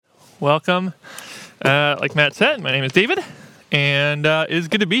Welcome. Like Matt said, my name is David, and it is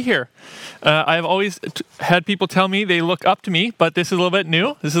good to be here. I've always had people tell me they look up to me, but this is a little bit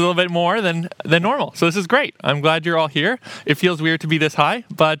new. This is a little bit more than normal. So this is great. I'm glad you're all here. It feels weird to be this high,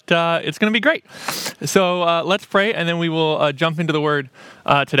 but it's going to be great. So let's pray, and then we will jump into the Word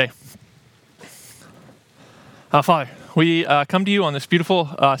today. Father, we come to you on this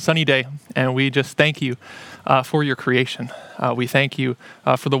beautiful sunny day, and we just thank you for your creation. We thank you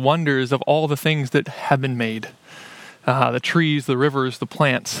for the wonders of all the things that have been made. The trees, the rivers, the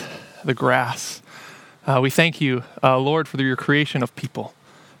plants, the grass. We thank you, Lord, for your creation of people,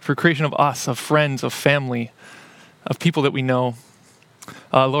 for creation of us, of friends, of family, of people that we know.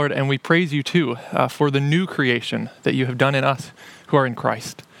 Lord, and we praise you too for the new creation that you have done in us who are in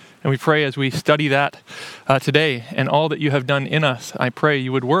Christ. And we pray as we study that today and all that you have done in us, I pray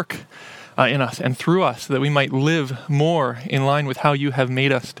you would work in us and through us so that we might live more in line with how you have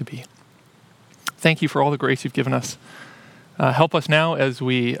made us to be. Thank you for all the grace you've given us. Help us now as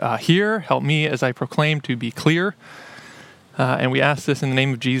we hear. Help me as I proclaim to be clear. And we ask this in the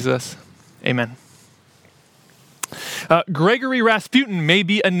name of Jesus. Amen. Gregory Rasputin may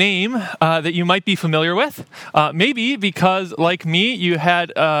be a name that you might be familiar with. Maybe because, like me, you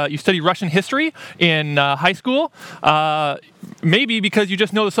studied Russian history in high school. Maybe because you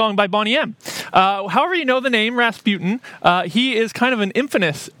just know the song by Boney M. However you know the name Rasputin, he is kind of an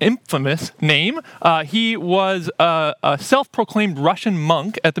infamous name. He was a self-proclaimed Russian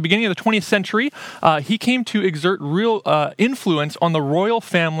monk at the beginning of the 20th century. He came to exert real influence on the royal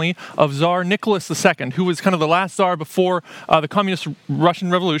family of Tsar Nicholas II, who was kind of the last Tsar before the communist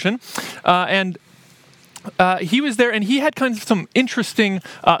Russian Revolution. He was there, and he had kind of some interesting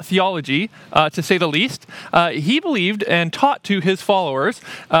theology, to say the least. He believed and taught to his followers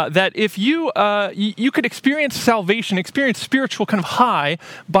that if you could experience salvation, experience spiritual kind of high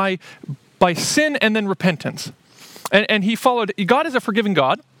by sin and then repentance. And he followed, God is a forgiving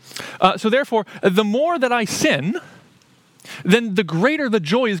God. So therefore, the more that I sin, then the greater the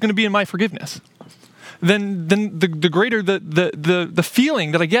joy is going to be in my forgiveness. Then the greater the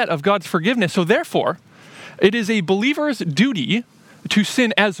feeling that I get of God's forgiveness. So therefore, it is a believer's duty to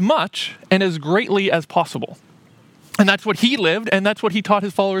sin as much and as greatly as possible. And that's what he lived, and that's what he taught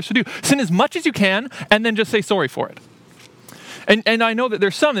his followers to do. Sin as much as you can, and then just say sorry for it. And I know that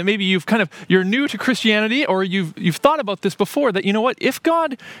there's some that maybe you're new to Christianity, or you've thought about this before, that you know what, if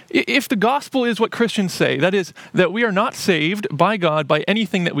the gospel is what Christians say, that is, that we are not saved by God by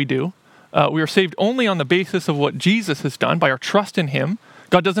anything that we do, we are saved only on the basis of what Jesus has done, by our trust in him.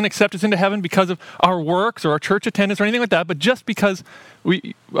 God doesn't accept us into heaven because of our works or our church attendance or anything like that, but just because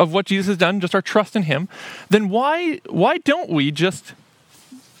of what Jesus has done, just our trust in him. Then why don't we just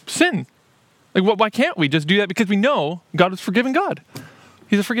sin? Why can't we just do that? Because we know God is a forgiving God.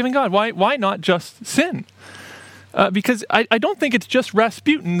 He's a forgiving God. Why not just sin? Because I don't think it's just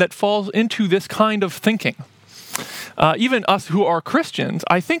Rasputin that falls into this kind of thinking. Even us who are Christians,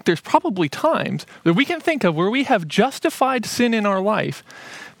 I think there's probably times that we can think of where we have justified sin in our life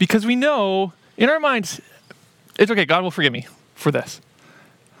because we know in our minds, it's okay, God will forgive me for this.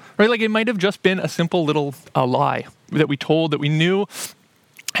 Right? Like it might have just been a simple little lie that we told, that we knew,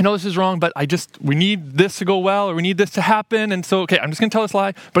 I know this is wrong, but we need this to go well, or we need this to happen, and so, okay, I'm just going to tell this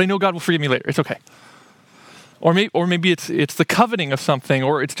lie, but I know God will forgive me later. It's okay. Or maybe it's the coveting of something,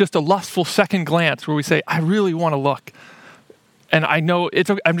 or it's just a lustful second glance where we say, I really want to look. And I know it's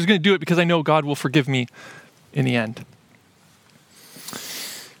okay. I'm just going to do it because I know God will forgive me in the end.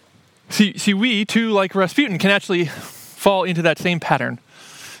 See, we too, like Rasputin, can actually fall into that same pattern.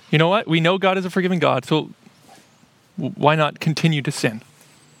 You know what? We know God is a forgiving God, so why not continue to sin?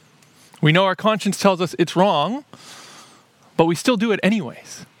 We know our conscience tells us it's wrong, but we still do it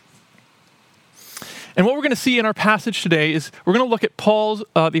anyways. And what we're going to see in our passage today is we're going to look at Paul's,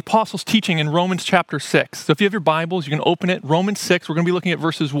 the Apostles' teaching in Romans chapter 6. So if you have your Bibles, you can open it. Romans 6, we're going to be looking at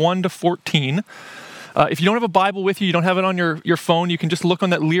verses 1 to 14. If you don't have a Bible with you, you don't have it on your phone, you can just look on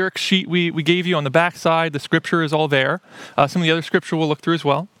that lyric sheet we gave you on the back side. The scripture is all there. Some of the other scripture we'll look through as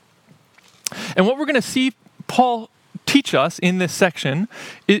well. And what we're going to see Paul teach us in this section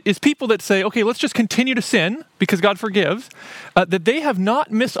is people that say, okay, let's just continue to sin because God forgives, that they have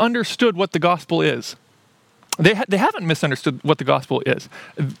not misunderstood what the gospel is. They haven't misunderstood what the gospel is.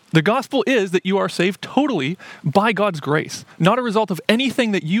 The gospel is that you are saved totally by God's grace, not a result of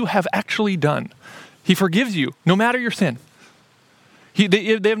anything that you have actually done. He forgives you no matter your sin.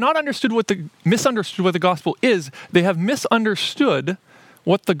 They have not misunderstood what the gospel is. They have misunderstood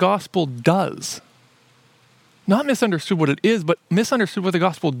what the gospel does. not misunderstood what it is, but misunderstood what the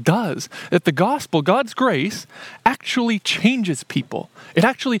gospel does. That the gospel, God's grace, actually changes people. It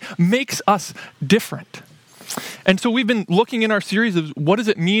actually makes us different. And so we've been looking in our series of what does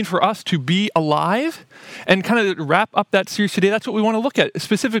it mean for us to be alive? And kind of wrap up that series today, that's what we want to look at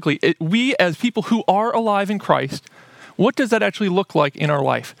specifically. We as people who are alive in Christ, what does that actually look like in our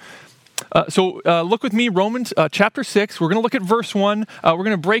life? So look with me, Romans chapter 6. We're going to look at verse 1. We're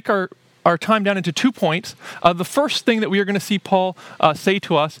going to break our time down into 2 points. The first thing that we are going to see Paul say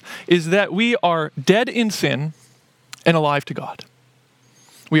to us is that we are dead in sin and alive to God.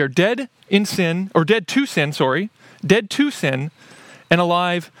 We are dead in sin, or dead to sin, and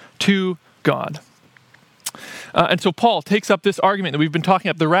alive to God. And so Paul takes up this argument that we've been talking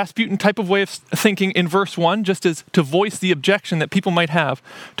about, the Rasputin type of way of thinking in verse 1, just as to voice the objection that people might have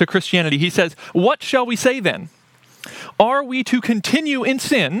to Christianity. He says, "What shall we say then? Are we to continue in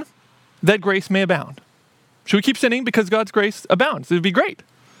sin that grace may abound?" Should we keep sinning because God's grace abounds? It would be great.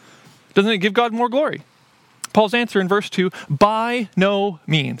 Doesn't it give God more glory? Paul's answer in verse 2, by no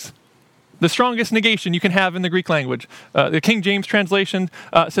means. The strongest negation you can have in the Greek language. The King James translation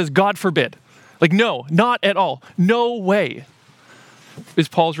says, God forbid. Like, no, not at all. No way is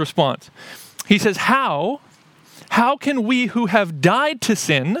Paul's response. He says, how can we who have died to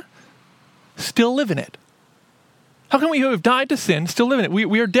sin still live in it? How can we who have died to sin still live in it?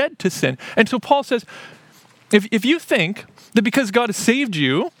 We are dead to sin. And so Paul says, if you think that because God has saved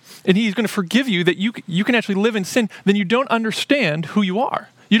you and he's going to forgive you, that you can actually live in sin, then you don't understand who you are.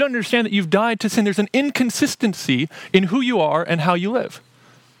 You don't understand that you've died to sin. There's an inconsistency in who you are and how you live.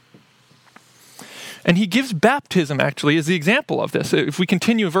 And he gives baptism, actually, as the example of this. If we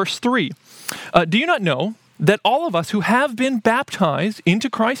continue verse 3, do you not know that all of us who have been baptized into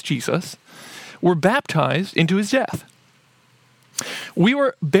Christ Jesus were baptized into his death? We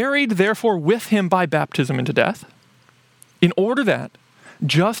were buried, therefore, with him by baptism into death, in order that,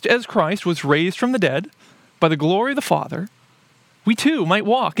 just as Christ was raised from the dead by the glory of the Father, we too might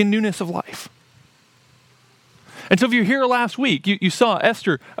walk in newness of life. And so if you're here last week, you saw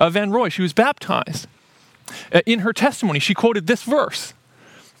Esther Van Roy. She was baptized. In her testimony, she quoted this verse.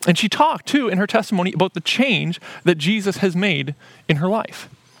 And she talked, too, in her testimony about the change that Jesus has made in her life.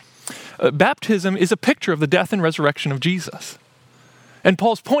 Baptism is a picture of the death and resurrection of Jesus. And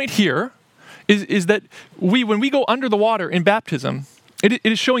Paul's point here is that when we go under the water in baptism, it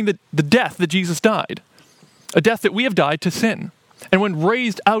is showing the death that Jesus died, a death that we have died to sin. And when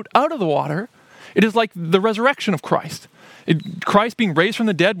raised out of the water, it is like the resurrection of Christ. Christ being raised from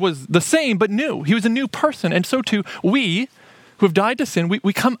the dead was the same, but new. He was a new person. And so too, we who have died to sin,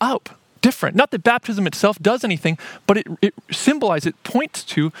 we come out different. Not that baptism itself does anything, but it symbolizes, it points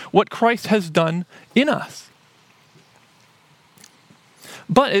to what Christ has done in us.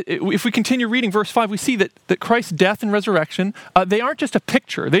 But if we continue reading verse 5, we see that Christ's death and resurrection, they aren't just a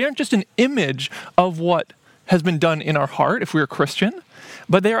picture. They aren't just an image of what has been done in our heart if we're a Christian,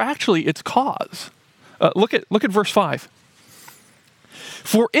 but they are actually its cause. Look at verse 5.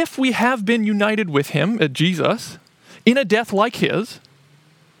 For if we have been united with him, Jesus, in a death like his,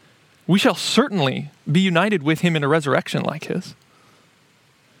 we shall certainly be united with him in a resurrection like his.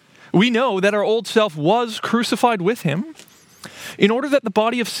 We know that our old self was crucified with him in order that the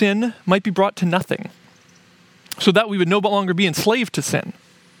body of sin might be brought to nothing, so that we would no longer be enslaved to sin.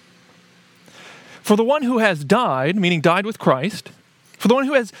 For the one who has died, meaning died with Christ, for the one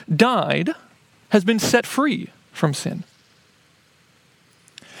who has died has been set free from sin.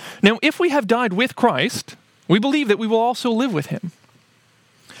 Now, if we have died with Christ, we believe that we will also live with him.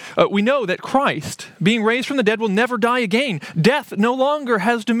 We know that Christ, being raised from the dead, will never die again. Death no longer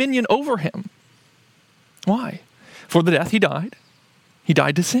has dominion over him. Why? For the death he died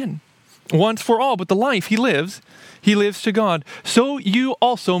to sin. Once for all, but the life he lives to God. So you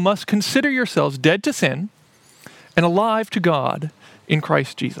also must consider yourselves dead to sin and alive to God in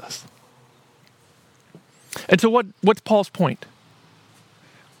Christ Jesus. And so what's Paul's point?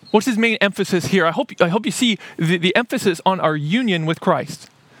 What's his main emphasis here? I hope you see the emphasis on our union with Christ.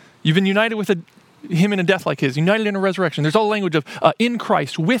 You've been united with him in a death like his, united in a resurrection. There's all language of in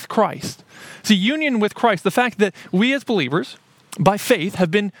Christ, with Christ. See, union with Christ, the fact that we as believers, by faith,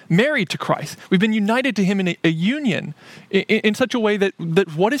 have been married to Christ. We've been united to him in a union in such a way that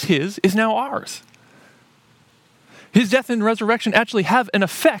what is his is now ours. His death and resurrection actually have an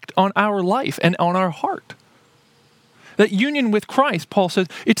effect on our life and on our heart. That union with Christ, Paul says,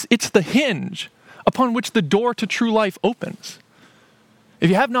 it's the hinge upon which the door to true life opens. If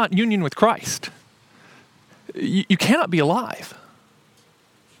you have not union with Christ, you cannot be alive.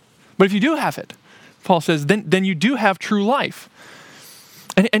 But if you do have it, Paul says, then you do have true life.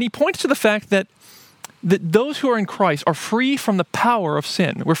 And he points to the fact that that those who are in Christ are free from the power of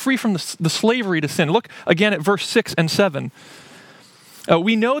sin. We're free from the slavery to sin. Look again at verse 6 and 7.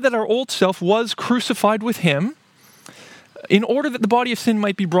 We know that our old self was crucified with him in order that the body of sin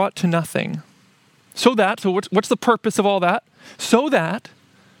might be brought to nothing. So what's the purpose of all that? So that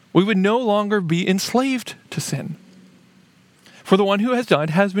we would no longer be enslaved to sin. For the one who has died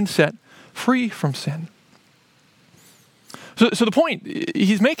has been set free from sin. So the point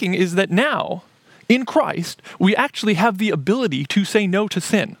he's making is that now, in Christ, we actually have the ability to say no to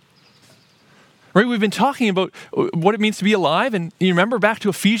sin. Right? We've been talking about what it means to be alive, and you remember back to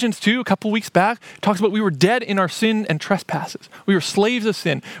Ephesians 2 a couple weeks back, it talks about we were dead in our sin and trespasses. We were slaves of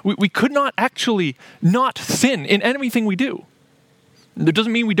sin. We could not actually not sin in anything we do. It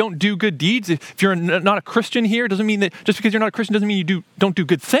doesn't mean we don't do good deeds. If you're not a Christian here, it doesn't mean that just because you're not a Christian doesn't mean you don't do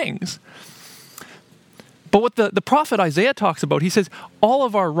good things. But what the prophet Isaiah talks about, he says, all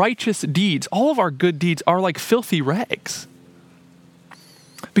of our righteous deeds, all of our good deeds are like filthy rags.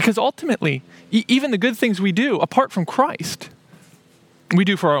 Because ultimately, even the good things we do, apart from Christ, we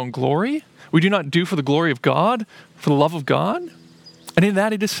do for our own glory. We do not do for the glory of God, for the love of God. And in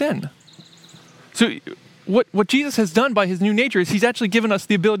that it is sin. So what Jesus has done by his new nature is he's actually given us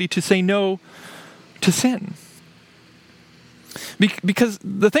the ability to say no to sin. Because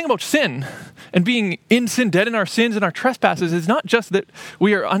the thing about sin and being in sin, dead in our sins and our trespasses, is not just that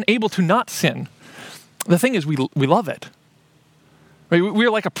we are unable to not sin. The thing is we love it. Right? We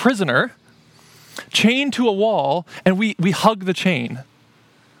are like a prisoner chained to a wall, and we hug the chain.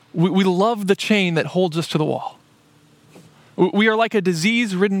 We love the chain that holds us to the wall. We are like a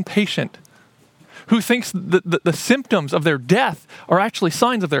disease-ridden patient who thinks that the symptoms of their death are actually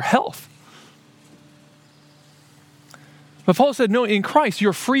signs of their health. But Paul said, no, in Christ,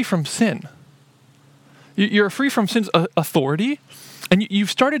 you're free from sin. You're free from sin's authority, and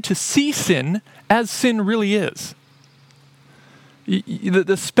you've started to see sin as sin really is.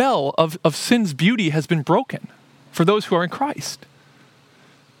 The spell of sin's beauty has been broken for those who are in Christ.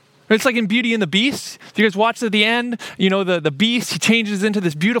 It's like in Beauty and the Beast. If you guys watch at the end, the beast, he changes into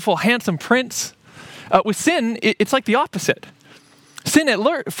this beautiful, handsome prince. With sin, it's like the opposite. Sin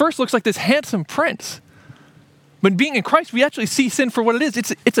at first looks like this handsome prince. But being in Christ, we actually see sin for what it is.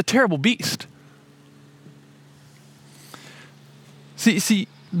 It's a terrible beast. See,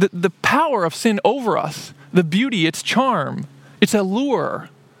 the power of sin over us, the beauty, its charm, its allure,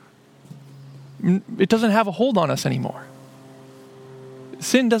 it doesn't have a hold on us anymore.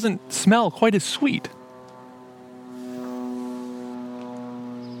 Sin doesn't smell quite as sweet.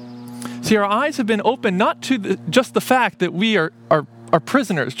 See, our eyes have been opened not to just the fact that we are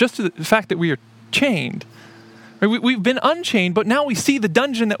prisoners, just to the fact that we are chained. We've been unchained, but now we see the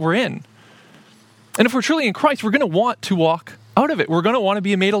dungeon that we're in. And if we're truly in Christ, we're going to want to walk out of it. We're going to want to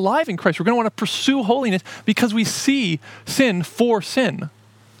be made alive in Christ. We're going to want to pursue holiness because we see sin for sin.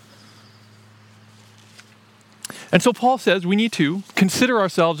 And so Paul says we need to consider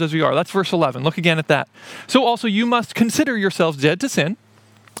ourselves as we are. That's verse 11. Look again at that. So also you must consider yourselves dead to sin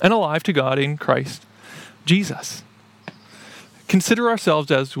and alive to God in Christ Jesus. Consider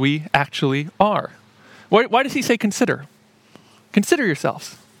ourselves as we actually are. Why does he say consider? Consider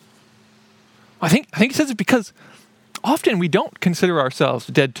yourselves. I think he says it because often we don't consider ourselves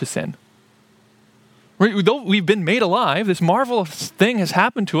dead to sin. Though we've been made alive, this marvelous thing has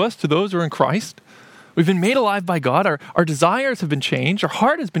happened to us, to those who are in Christ. We've been made alive by God. Our desires have been changed. Our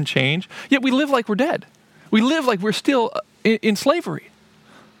heart has been changed. Yet we live like we're dead. We live like we're still in slavery.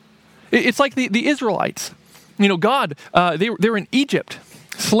 It's like the Israelites. God, they were in Egypt.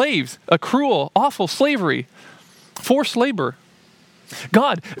 Slaves, a cruel, awful slavery, forced labor.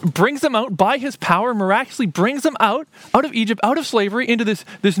 God brings them out by his power, miraculously brings them out of Egypt, out of slavery, into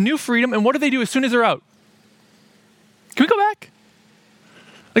this new freedom. And what do as soon as they're out? Can we go back?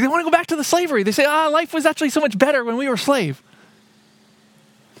 Like they want to go back to the slavery. They say, life was actually so much better when we were slave.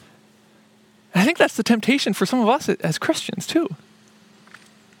 And I think that's the temptation for some of us as Christians too.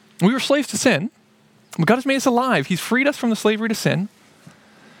 We were slaves to sin, but God has made us alive. He's freed us from the slavery to sin.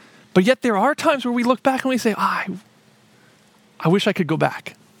 But yet there are times where we look back and we say, I wish I could go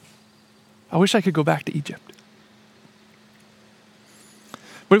back. I wish I could go back to Egypt.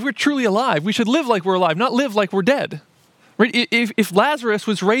 But if we're truly alive, we should live like we're alive, not live like we're dead. Right? If Lazarus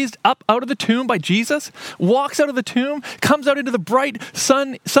was raised up out of the tomb by Jesus, walks out of the tomb, comes out into the bright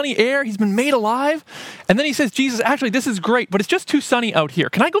sunny air, he's been made alive, and then he says, Jesus, actually this is great, but it's just too sunny out here.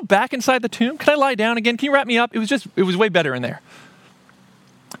 Can I go back inside the tomb? Can I lie down again? Can you wrap me up? It was way better in there.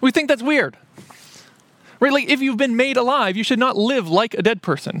 We think that's weird. Right? Like if you've been made alive, you should not live like a dead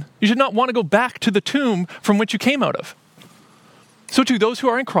person. You should not want to go back to the tomb from which you came out of. So too, those who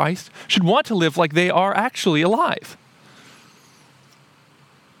are in Christ should want to live like they are actually alive.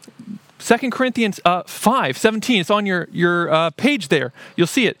 2 Corinthians 5:17, it's on your page there. You'll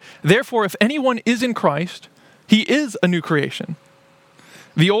see it. Therefore, if anyone is in Christ, he is a new creation.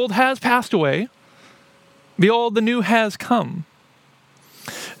 The old has passed away. Behold, the new has come.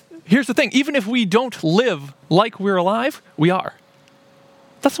 Here's the thing. Even if we don't live like we're alive, we are.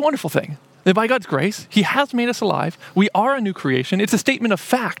 That's a wonderful thing. That by God's grace, he has made us alive. We are a new creation. It's a statement of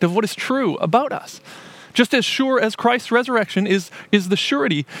fact of what is true about us. Just as sure as Christ's resurrection is the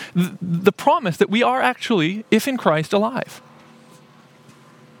surety, the promise that we are actually, if in Christ, alive.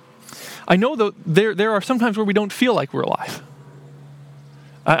 I know that there are some times where we don't feel like we're alive.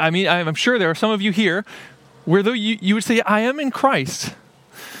 I mean, I'm sure there are some of you here where though you would say, I am in Christ,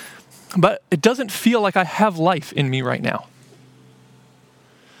 but it doesn't feel like I have life in me right now.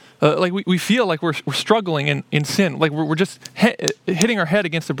 Like we feel like we're struggling in sin, like we're just hitting our head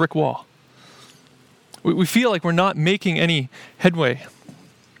against a brick wall. We feel like we're not making any headway.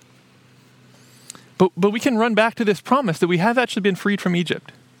 But we can run back to this promise that we have actually been freed from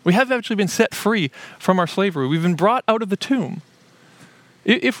Egypt. We have actually been set free from our slavery. We've been brought out of the tomb.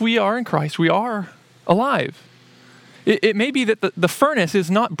 If we are in Christ, we are alive. It may be that the furnace is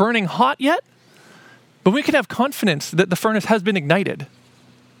not burning hot yet, but we can have confidence that the furnace has been ignited.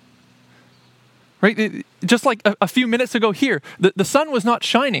 Right? Just like a few minutes ago here, the sun was not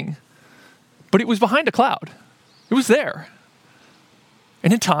shining, but it was behind a cloud. It was there.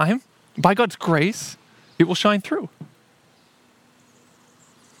 And in time, by God's grace, it will shine through.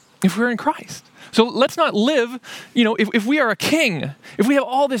 If we're in Christ. So let's not live, if we are a king, if we have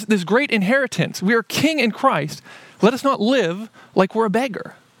all this great inheritance, we are king in Christ, let us not live like we're a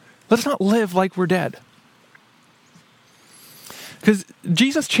beggar. Let us not live like we're dead. Because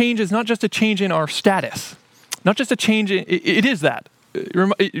Jesus' change is not just a change in our status, not just a change it is that.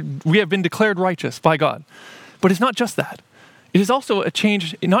 We have been declared righteous by God. But it's not just that. It is also a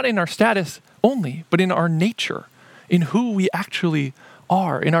change not in our status only, but in our nature, in who we actually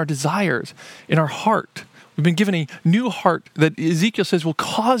are, in our desires, in our heart. We've been given a new heart that Ezekiel says will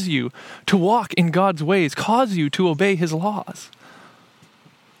cause you to walk in God's ways, cause you to obey his laws.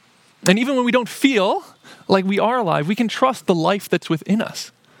 And even when we don't feel like we are alive, we can trust the life that's within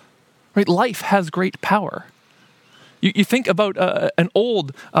us. Right? Life has great power. You think about an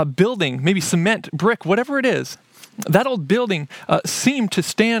old building, maybe cement, brick, whatever it is. That old building seemed to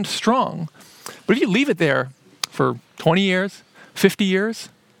stand strong. But if you leave it there for 20 years, 50 years,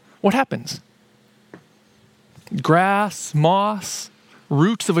 what happens? Grass, moss,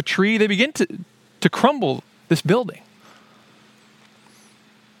 roots of a tree, they begin to crumble this building.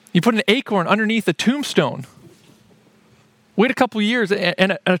 You put an acorn underneath a tombstone. Wait a couple years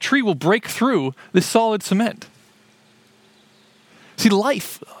and a tree will break through this solid cement. See,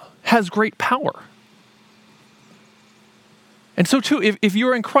 life has great power. And so too, if you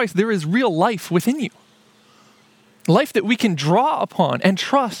are in Christ, there is real life within you. Life that we can draw upon and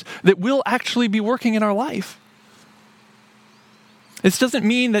trust that will actually be working in our life. This doesn't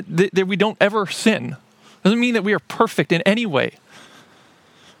mean that we don't ever sin. It doesn't mean that we are perfect in any way.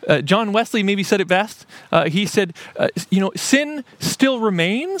 John Wesley maybe said it best. He said, sin still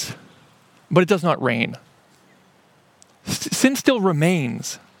remains, but it does not reign. Sin still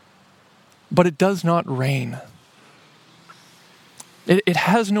remains, but it does not reign. It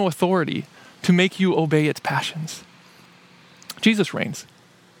has no authority to make you obey its passions. Jesus reigns.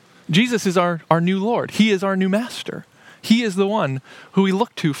 Jesus is our new Lord. He is our new master. He is the one who we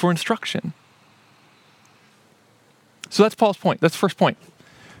look to for instruction. So that's Paul's point. That's the first point.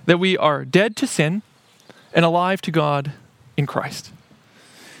 That we are dead to sin and alive to God in Christ.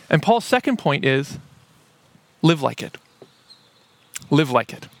 And Paul's second point is, live like it. Live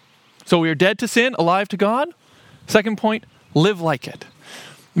like it. So we are dead to sin, alive to God. Second point, live like it.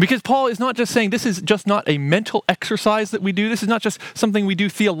 Because Paul is not just saying this is just not a mental exercise that we do. This is not just something we do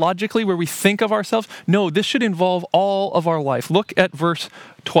theologically where we think of ourselves. No, this should involve all of our life. Look at verse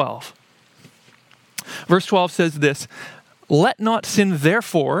 12. Verse 12 says this, let not sin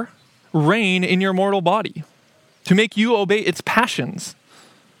therefore reign in your mortal body to make you obey its passions.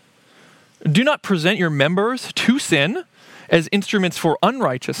 Do not present your members to sin as instruments for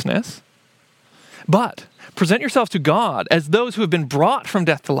unrighteousness, but present yourselves to God as those who have been brought from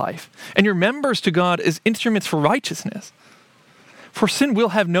death to life, and your members to God as instruments for righteousness. For sin will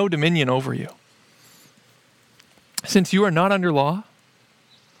have no dominion over you, since you are not under law,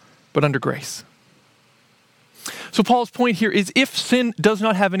 but under grace. So Paul's point here is if sin does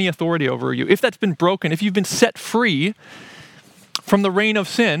not have any authority over you, if that's been broken, if you've been set free from the reign of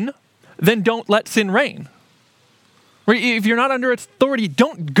sin, then don't let sin reign. Right? If you're not under its authority,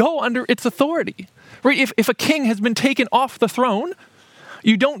 don't go under its authority. Right? If a king has been taken off the throne,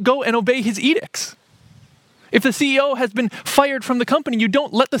 you don't go and obey his edicts. If the CEO has been fired from the company, you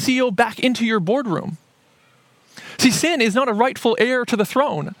don't let the CEO back into your boardroom. See, sin is not a rightful heir to the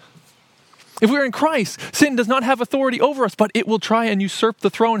throne. If we're in Christ, sin does not have authority over us, but it will try and usurp the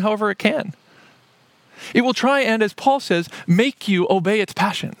throne however it can. It will try and, as Paul says, make you obey its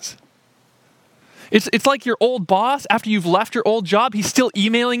passions. It's like your old boss, after you've left your old job, he's still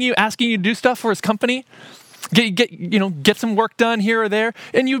emailing you, asking you to do stuff for his company. Get some work done here or there.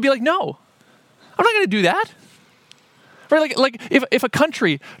 And you'd be like, no, I'm not going to do that. Right? Like if a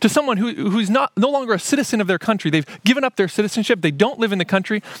country, to someone who's no longer a citizen of their country, they've given up their citizenship, they don't live in the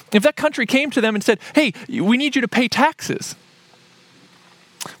country. If that country came to them and said, hey, we need you to pay taxes,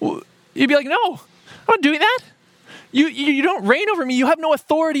 well, you'd be like, no, I'm not doing that. You don't reign over me. You have no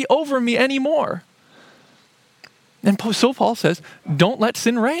authority over me anymore. And so Paul says, don't let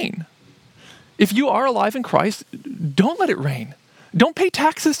sin reign. If you are alive in Christ, don't let it reign. Don't pay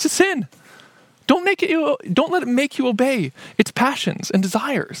taxes to sin. Don't let it make you obey its passions and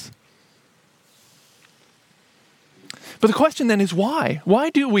desires. But the question then is why? Why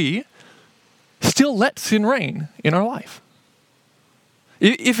do we still let sin reign in our life?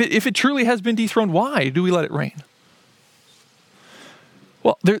 If it truly has been dethroned, why do we let it reign?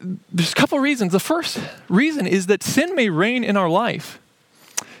 Well, there's a couple of reasons. The first reason is that sin may reign in our life.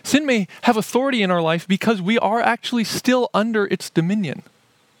 Sin may have authority in our life because we are actually still under its dominion.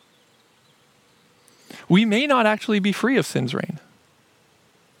 We may not actually be free of sin's reign.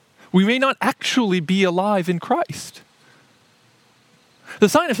 We may not actually be alive in Christ. The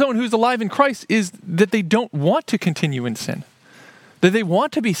sign of someone who's alive in Christ is that they don't want to continue in sin, that they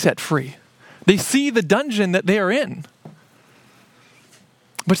want to be set free. They see the dungeon that they are in.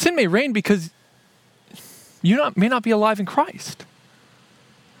 But sin may reign because you may not be alive in Christ.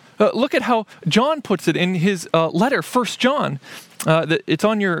 Look at how John puts it in his letter, 1 John. It's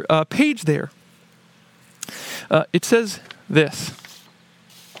on your page there. It says this.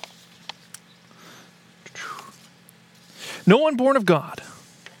 No one born of God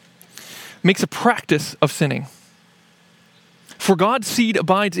makes a practice of sinning, for God's seed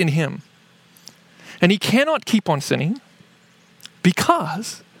abides in him, and he cannot keep on sinning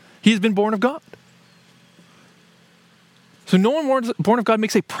because he has been born of God. So no one born of God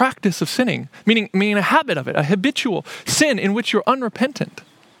makes a practice of sinning, meaning a habit of it, a habitual sin in which you're unrepentant.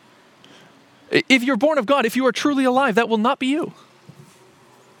 If you're born of God, if you are truly alive, that will not be you.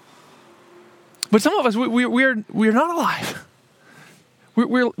 But some of us, we're not alive.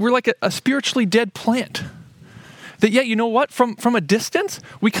 We're like a spiritually dead plant. That yet, you know what? From a distance,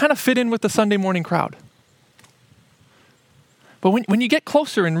 we kind of fit in with the Sunday morning crowd. But when you get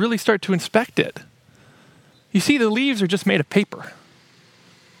closer and really start to inspect it, you see the leaves are just made of paper.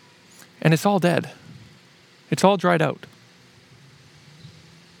 And it's all dead. It's all dried out.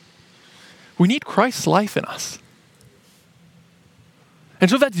 We need Christ's life in us. And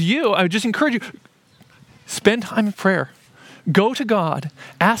so if that's you, I would just encourage you, spend time in prayer. Go to God.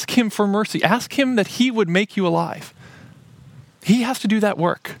 Ask him for mercy. Ask him that he would make you alive. He has to do that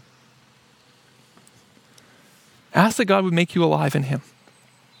work. Ask that God would make you alive in him.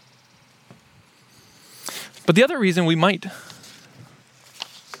 But the other reason we might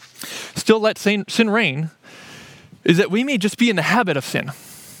still let sin reign is that we may just be in the habit of sin.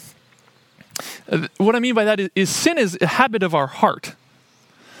 What I mean by that is sin is a habit of our heart.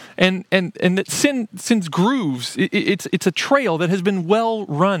 And that sin's grooves, it's a trail that has been well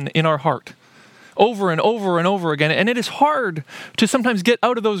run in our heart over and over and over again. And it is hard to sometimes get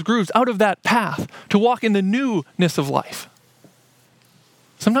out of those grooves, out of that path, to walk in the newness of life.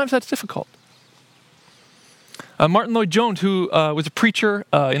 Sometimes that's difficult. Martin Lloyd-Jones, who was a preacher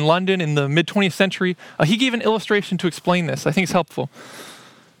in London in the mid-20th century, he gave an illustration to explain this. I think it's helpful.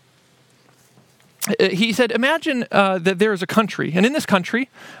 He said, imagine that there is a country, and in this country,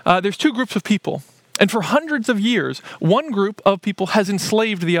 there's two groups of people. And for hundreds of years, one group of people has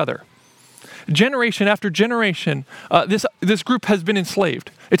enslaved the other. Generation after generation, this group has been enslaved.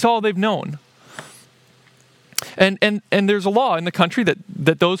 It's all they've known. And there's a law in the country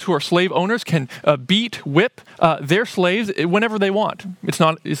that those who are slave owners can beat, whip their slaves whenever they want. It's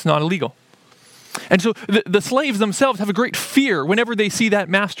not illegal. And so the slaves themselves have a great fear whenever they see that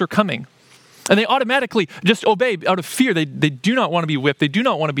master coming. And they automatically just obey out of fear. They do not want to be whipped. They do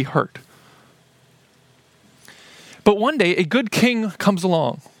not want to be hurt. But one day, a good king comes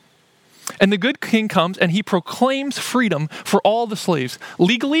along. And the good king comes and he proclaims freedom for all the slaves.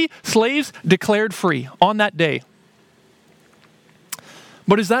 Legally, slaves declared free on that day.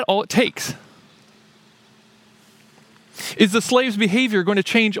 But is that all it takes? Is the slave's behavior going to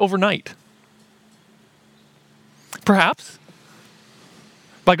change overnight? Perhaps.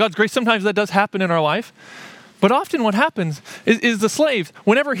 By God's grace, sometimes that does happen in our life. But often what happens is the slave,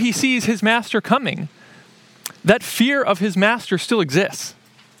 whenever he sees his master coming, that fear of his master still exists.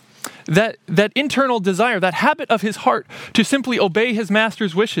 That internal desire, that habit of his heart to simply obey his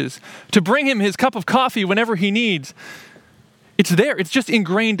master's wishes, to bring him his cup of coffee whenever he needs, it's there. It's just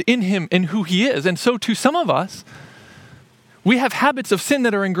ingrained in him and who he is. And so to some of us, we have habits of sin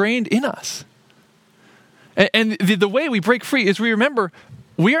that are ingrained in us. And the way we break free is we remember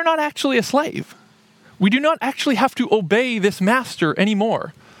we are not actually a slave. We do not actually have to obey this master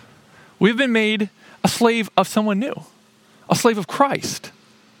anymore. We've been made a slave of someone new, a slave of Christ,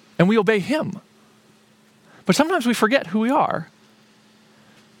 and we obey him. But sometimes we forget who we are,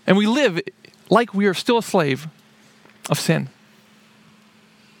 and we live like we are still a slave of sin.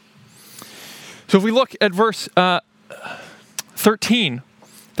 So if we look at verse 13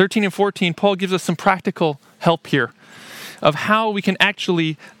 and 14, Paul gives us some practical help here of how we can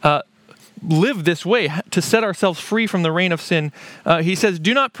actually live this way to set ourselves free from the reign of sin. He says,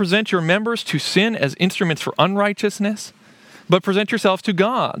 do not present your members to sin as instruments for unrighteousness, but present yourselves to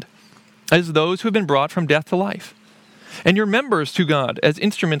God as those who have been brought from death to life, and your members to God as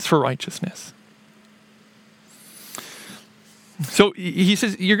instruments for righteousness. So he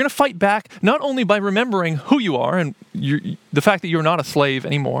says you're going to fight back not only by remembering who you are and the fact that you're not a slave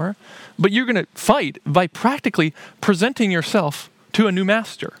anymore, but you're going to fight by practically presenting yourself to a new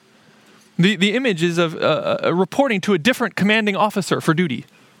master. The image is of reporting to a different commanding officer for duty.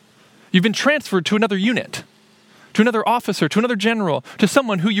 You've been transferred to another unit, to another officer, to another general, to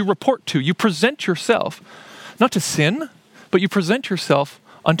someone who you report to. You present yourself, not to sin, but you present yourself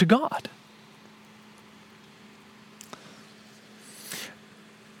unto God.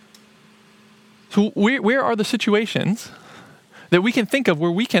 So where are the situations that we can think of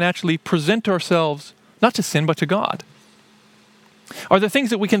where we can actually present ourselves, not to sin, but to God? Are there things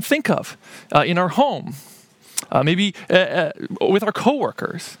that we can think of in our home, maybe with our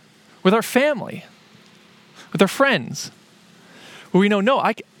coworkers, with our family, with our friends, where we know, no,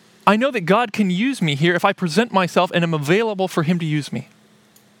 I know that God can use me here if I present myself and am available for him to use me.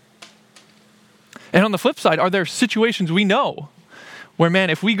 And on the flip side, are there situations we know where, man,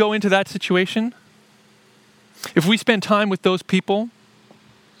 if we go into that situation, if we spend time with those people,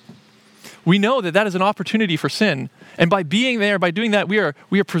 we know that that is an opportunity for sin. And by being there, by doing that, we are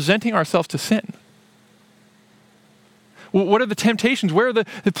presenting ourselves to sin. What are the temptations? Where are the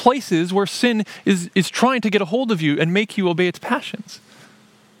places where sin is trying to get a hold of you and make you obey its passions?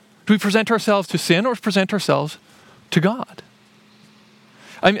 Do we present ourselves to sin or present ourselves to God?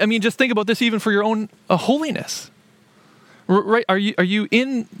 I mean, just think about this even for your own holiness. Right? Are you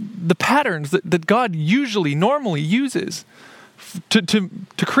in the patterns that God normally uses to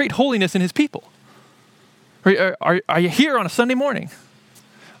create holiness in his people? Are you here on a Sunday morning?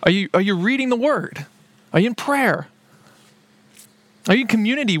 Are you reading the Word? Are you in prayer? Are you in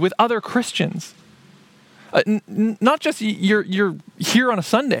community with other Christians? Not just you're here on a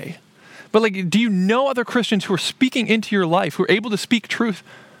Sunday, but like, do you know other Christians who are speaking into your life, who are able to speak truth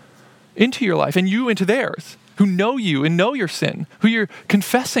into your life and you into theirs, who know you and know your sin, who you're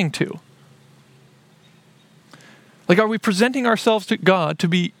confessing to? Like, are we presenting ourselves to God to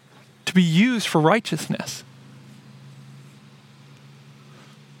be used for righteousness?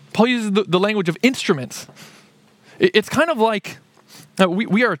 Paul uses the language of instruments. It's kind of like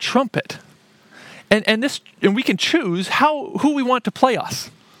we are a trumpet, and we can choose who we want to play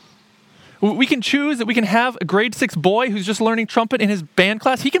us. We can choose that we can have a grade 6 boy who's just learning trumpet in his band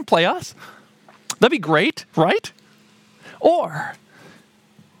class. He can play us. That'd be great, right? Or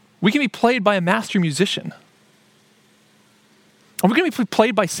we can be played by a master musician. Are we going to be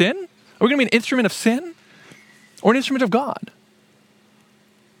played by sin? Are we going to be an instrument of sin or an instrument of God?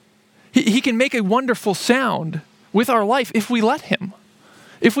 He can make a wonderful sound with our life if we let him.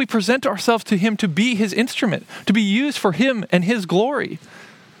 If we present ourselves to him to be his instrument, to be used for him and his glory,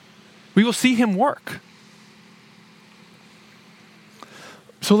 we will see him work.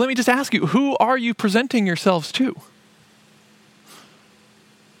 So let me just ask you, who are you presenting yourselves to?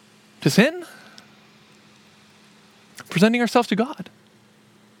 To sin? Presenting ourselves to God?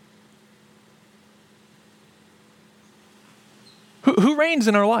 Who reigns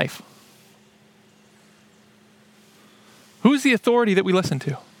in our life? Who's the authority that we listen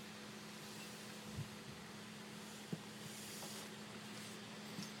to?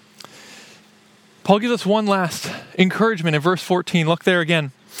 Paul gives us one last encouragement in verse 14. Look there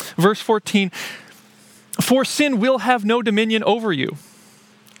again. Verse 14, for sin will have no dominion over you,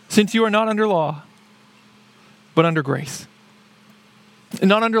 since you are not under law, but under grace.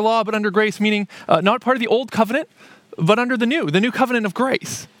 Not under law, but under grace, meaning not part of the old covenant, but under the new covenant of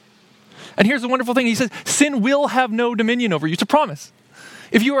grace. And here's the wonderful thing. He says, sin will have no dominion over you. It's a promise.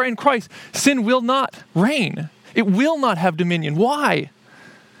 If you are in Christ, sin will not reign. It will not have dominion. Why?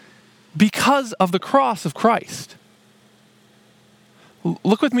 Because of the cross of Christ.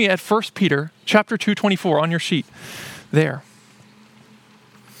 Look with me at 1 Peter chapter 2:24 on your sheet there.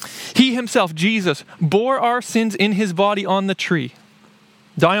 He himself, Jesus, bore our sins in his body on the tree,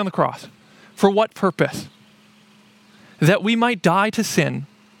 die on the cross. For what purpose? That we might die to sin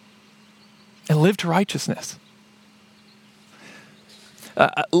and live to righteousness.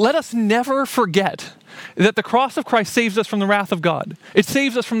 Let us never forget that the cross of Christ saves us from the wrath of God. It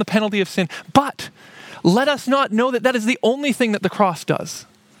saves us from the penalty of sin. But let us not know that that is the only thing that the cross does.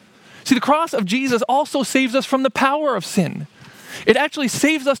 See, the cross of Jesus also saves us from the power of sin. It actually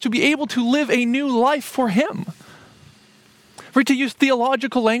saves us to be able to live a new life for him. Right, to use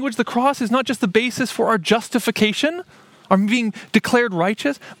theological language, the cross is not just the basis for our justification, our being declared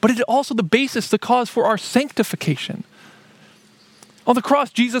righteous, but it is also the basis, the cause for our sanctification. On the cross,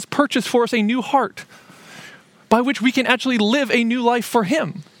 Jesus purchased for us a new heart by which we can actually live a new life for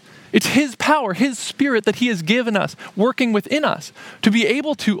him. It's his power, his spirit that he has given us, working within us to be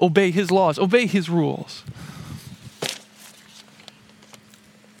able to obey his laws, obey his rules.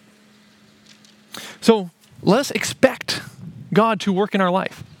 So let us expect God to work in our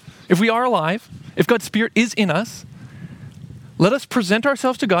life. If we are alive, if God's Spirit is in us, let us present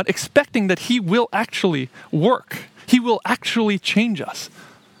ourselves to God expecting that he will actually work. He will actually change us.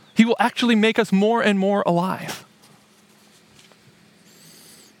 He will actually make us more and more alive.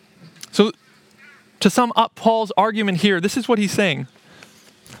 So to sum up Paul's argument here, this is what he's saying.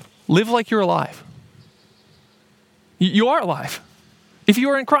 Live like you're alive. You are alive. If you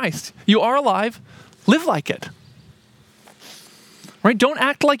are in Christ, you are alive. Live like it. Right? Don't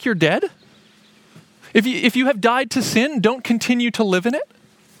act like you're dead. If you have died to sin, don't continue to live in it.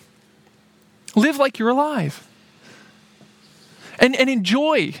 Live like you're alive. And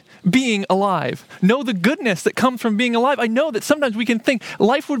enjoy being alive. Know the goodness that comes from being alive. I know that sometimes we can think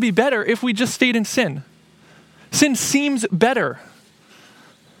life would be better if we just stayed in sin. Sin seems better.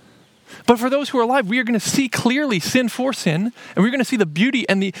 But for those who are alive, we are going to see clearly sin for sin, and we're going to see the beauty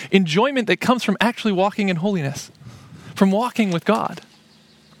and the enjoyment that comes from actually walking in holiness, from walking with God.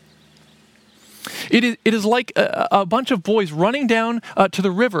 It is like a bunch of boys running down to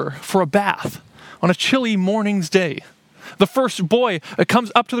the river for a bath on a chilly morning's day. The first boy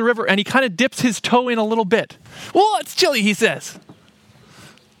comes up to the river and he kind of dips his toe in a little bit. Well, it's chilly, he says.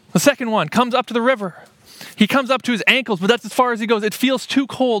 The second one comes up to the river. He comes up to his ankles, but that's as far as he goes. It feels too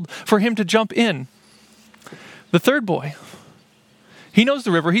cold for him to jump in. The third boy, he knows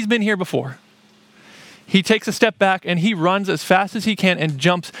the river. He's been here before. He takes a step back and he runs as fast as he can and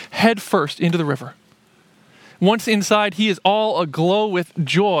jumps head first into the river. Once inside, he is all aglow with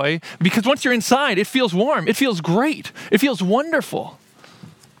joy because once you're inside, it feels warm. It feels great. It feels wonderful.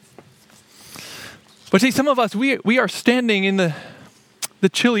 But see, some of us, we are standing in the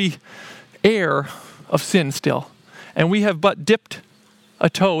chilly air of sin still, and we have but dipped a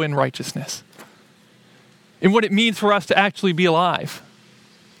toe in righteousness, in what it means for us to actually be alive.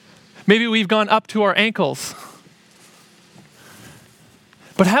 Maybe we've gone up to our ankles.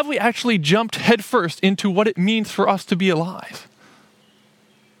 But have we actually jumped headfirst into what it means for us to be alive?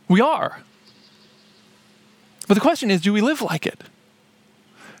 We are. But the question is, do we live like it?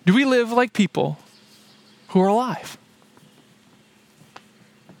 Do we live like people who are alive?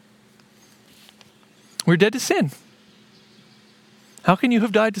 We're dead to sin. How can you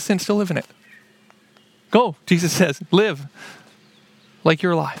have died to sin still live in it? Go, Jesus says, live like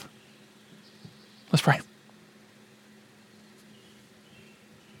you're alive. Let's pray.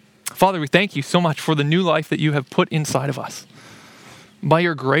 Father, we thank you so much for the new life that you have put inside of us. By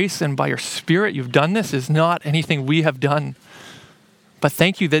your grace and by your Spirit, you've done this. It's not anything we have done. But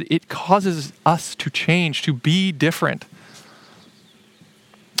thank you that it causes us to change, to be different.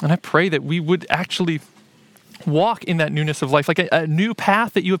 And I pray that we would actually walk in that newness of life, like a new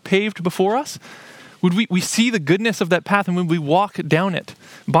path that you have paved before us. Would we see the goodness of that path, and would we walk down it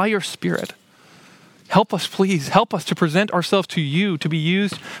by your Spirit? Help us, please. Help us to present ourselves to you to be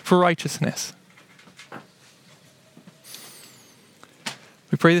used for righteousness.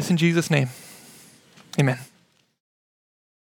 We pray this in Jesus' name. Amen.